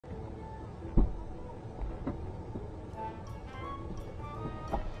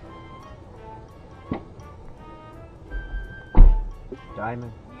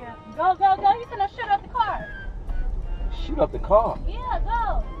Diamond? Yeah. Go, go, go. He's gonna shoot up the car. Shoot up the car? Yeah,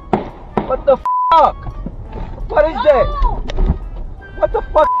 go. What the fuck? What is that? What the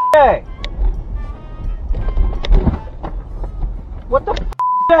fuck is that? What the fuck is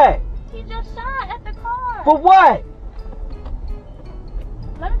that? He just shot at the car. For what?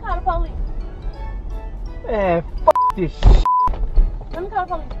 Let me call the police. Man, fuck this shit. Let me call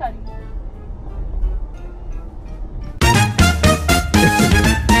the police, Cuddy.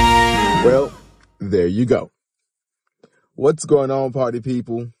 Well, there you go. What's going on, party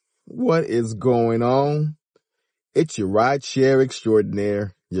people? What is going on? It's your rideshare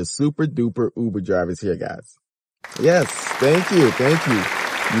extraordinaire, your super duper Uber drivers here, guys. Yes, thank you. You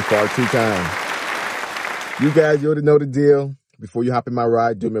far too kind. You guys, you already know the deal. Before you hop in my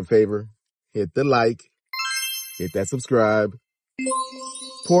ride, do me a favor. Hit the like. Hit that subscribe.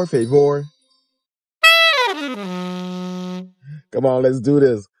 Por favor. Come on, let's do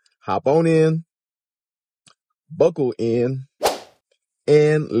this. Hop on in. Buckle in.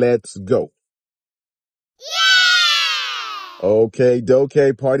 And let's go. Yeah!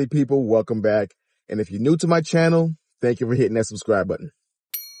 Okay, party people, welcome back. And if you're new to my channel, thank you for hitting that subscribe button.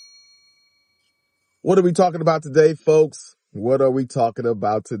 What are we talking about today, folks? What are we talking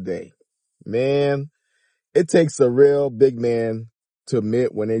about today? Man, it takes a real big man to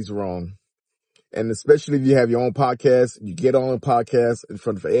admit when he's wrong. And especially if you have your own podcast, you get on a podcast in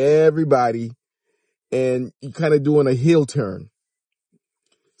front of everybody and you kind of doing a heel turn.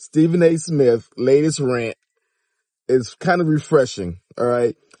 Stephen A. Smith's latest rant is kind of refreshing. All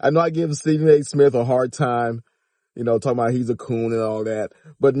right. I know I give Stephen A. Smith a hard time, you know, talking about he's a coon and all that.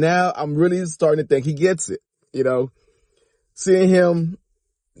 But now I'm really starting to think he gets it, you know, seeing him,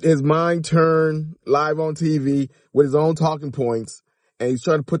 his mind turn live on TV with his own talking points and he's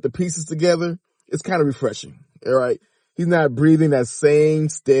trying to put the pieces together. It's kind of refreshing. All right. He's not breathing that same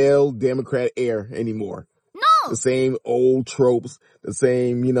stale Democrat air anymore. No. The same old tropes, the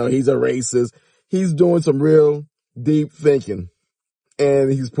same, you know, he's a racist. He's doing some real deep thinking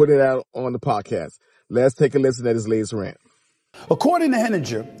and he's putting it out on the podcast. Let's take a listen at his latest rant. According to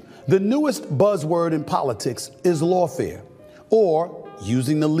Henninger, the newest buzzword in politics is lawfare, or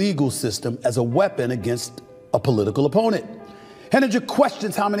using the legal system as a weapon against a political opponent. Henninger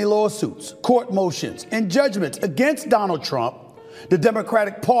questions how many lawsuits, court motions, and judgments against Donald Trump the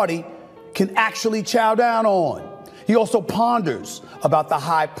Democratic Party can actually chow down on. He also ponders about the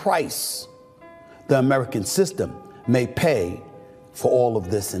high price the American system may pay for all of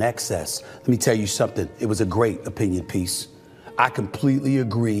this in excess. Let me tell you something. It was a great opinion piece. I completely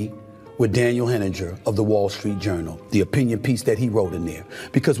agree with Daniel Henninger of the Wall Street Journal, the opinion piece that he wrote in there,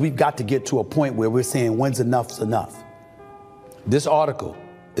 because we've got to get to a point where we're saying when's enough's enough. This article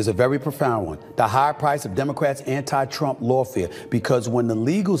is a very profound one. The high price of Democrats' anti-Trump lawfare, because when the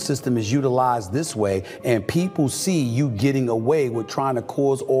legal system is utilized this way and people see you getting away with trying to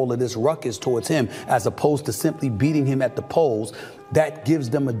cause all of this ruckus towards him as opposed to simply beating him at the polls, that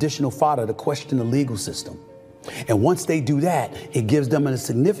gives them additional fodder to question the legal system. And once they do that, it gives them a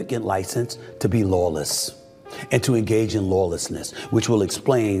significant license to be lawless and to engage in lawlessness, which will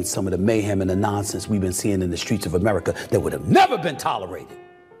explain some of the mayhem and the nonsense we've been seeing in the streets of America that would have never been tolerated,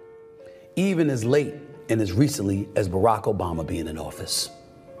 even as late and as recently as Barack Obama being in office,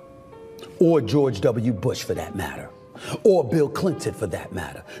 or George W. Bush for that matter, or Bill Clinton for that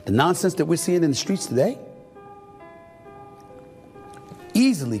matter. The nonsense that we're seeing in the streets today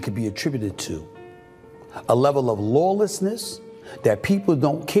easily could be attributed to a level of lawlessness that people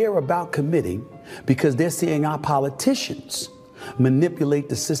don't care about committing because they're seeing our politicians manipulate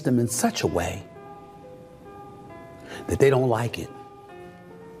the system in such a way that they don't like it,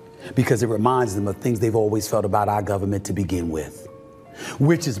 because it reminds them of things they've always felt about our government to begin with,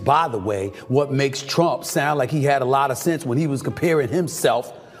 which is, by the way, what makes Trump sound like he had a lot of sense when he was comparing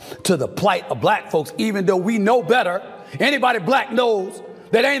himself to the plight of black folks, even though we know better. Anybody black knows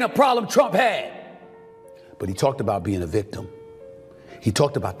that ain't a problem Trump had. But he talked about being a victim. He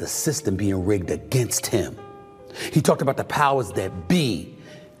talked about the system being rigged against him. He talked about the powers that be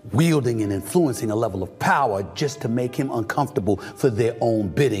wielding and influencing a level of power just to make him uncomfortable for their own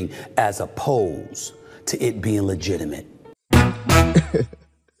bidding, as opposed to it being legitimate.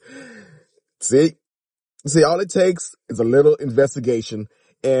 See, all it takes is a little investigation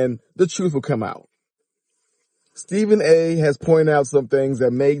and the truth will come out. Stephen A. has pointed out some things that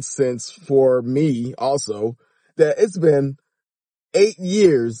made sense for me also, that it's been 8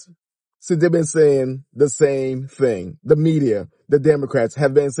 years since they've been saying the same thing. The media, the Democrats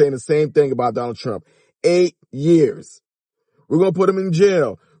have been saying the same thing about Donald Trump. 8 years. We're going to put him in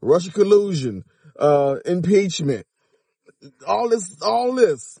jail. Russian collusion, impeachment. all this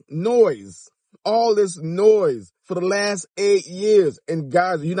noise for the last 8 years. And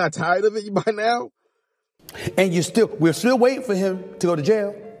guys, are you not tired of it by now? And we're still waiting for him to go to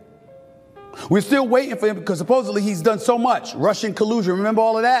jail. We're still waiting for him because supposedly he's done so much. Russian collusion. Remember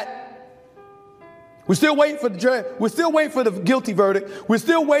all of that? We're still waiting for the jury. We're still waiting for the guilty verdict. We're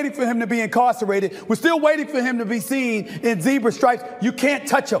still waiting for him to be incarcerated. We're still waiting for him to be seen in zebra stripes. You can't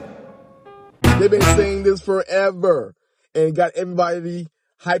touch him. They've been saying this forever and got everybody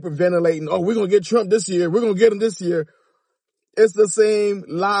hyperventilating. Oh, we're going to get Trump this year. We're going to get him this year. It's the same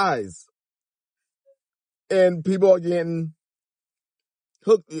lies. And people are getting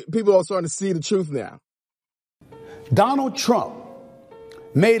hooked. People are starting to see the truth now. Donald Trump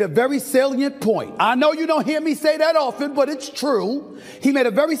made a very salient point. I know you don't hear me say that often, but it's true. He made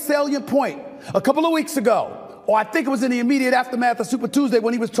a very salient point a couple of weeks ago, or I think it was in the immediate aftermath of Super Tuesday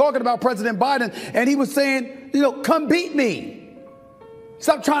when he was talking about President Biden, and he was saying, come beat me.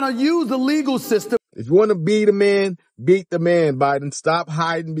 Stop trying to use the legal system. If you want to beat the man, Biden. Stop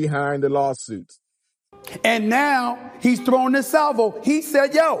hiding behind the lawsuits. And now he's throwing this salvo. He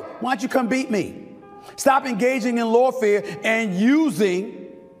said, why don't you come beat me? Stop engaging in lawfare and using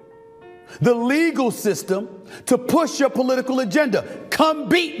the legal system to push your political agenda. Come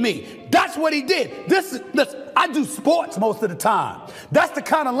beat me. That's what he did. Listen, I do sports most of the time. That's the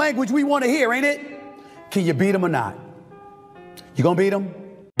kind of language we want to hear, ain't it? Can you beat him or not? You gonna beat him?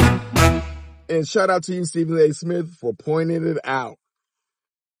 And shout out to you, Stephen A. Smith, for pointing it out.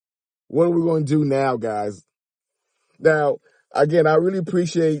 What are we going to do now, guys? Now, again, I really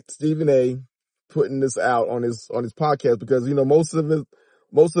appreciate Stephen A. putting this out on his podcast because,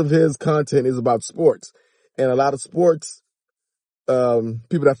 most of his content is about sports, and a lot of sports,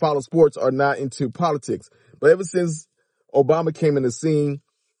 people that follow sports are not into politics. But ever since Obama came in the scene,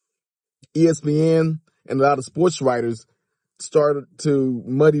 ESPN and a lot of sports writers started to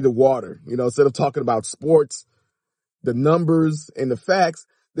muddy the water. Instead of talking about sports, the numbers and the facts,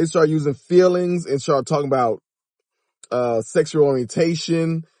 they start using feelings and start talking about sexual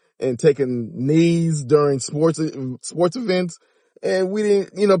orientation and taking knees during sports events. And we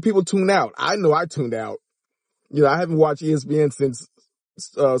didn't, people tune out. I know I tuned out. I haven't watched ESPN since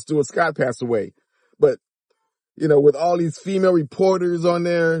Stuart Scott passed away. But, with all these female reporters on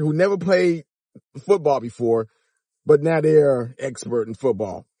there who never played football before, but now they're expert in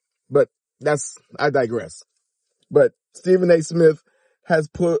football. But I digress. But Stephen A. Smith has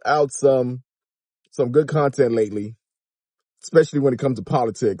put out some good content lately, especially when it comes to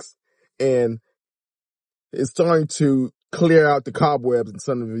politics. And it's starting to clear out the cobwebs in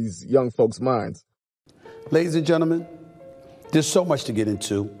some of these young folks' minds. Ladies and gentlemen, there's so much to get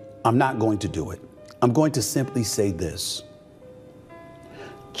into. I'm not going to do it. I'm going to simply say this.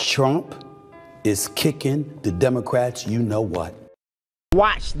 Trump is kicking the Democrats, you know what.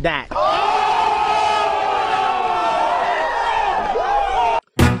 Watch that.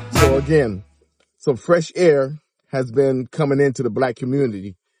 So again, some fresh air has been coming into the black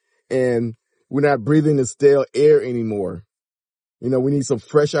community, and we're not breathing the stale air anymore. We need some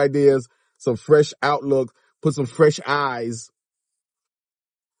fresh ideas, some fresh outlook, put some fresh eyes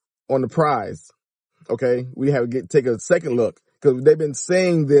on the prize. Okay. We have to take a second look because they've been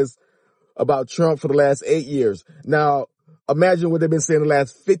saying this about Trump for the last 8 years. Now, imagine what they've been saying the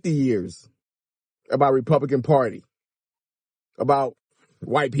last 50 years about Republican Party, about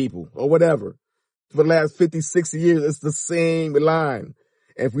white people or whatever. For the last 50, 60 years, it's the same line.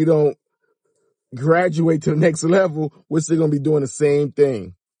 And if we don't graduate to the next level, we're still going to be doing the same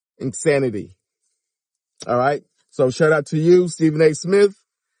thing. Insanity. All right. So shout out to you, Stephen A. Smith.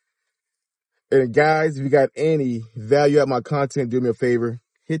 And guys, if you got any value out of my content, do me a favor.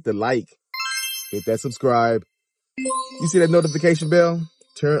 Hit the like. Hit that subscribe. You see that notification bell?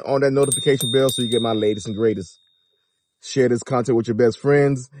 Turn on that notification bell so you get my latest and greatest. Share this content with your best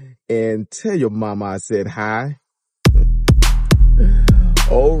friends and tell your mama I said hi.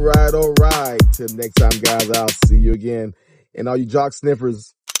 All right. Till next time, guys, I'll see you again. And all you jock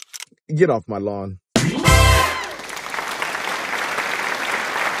sniffers, get off my lawn.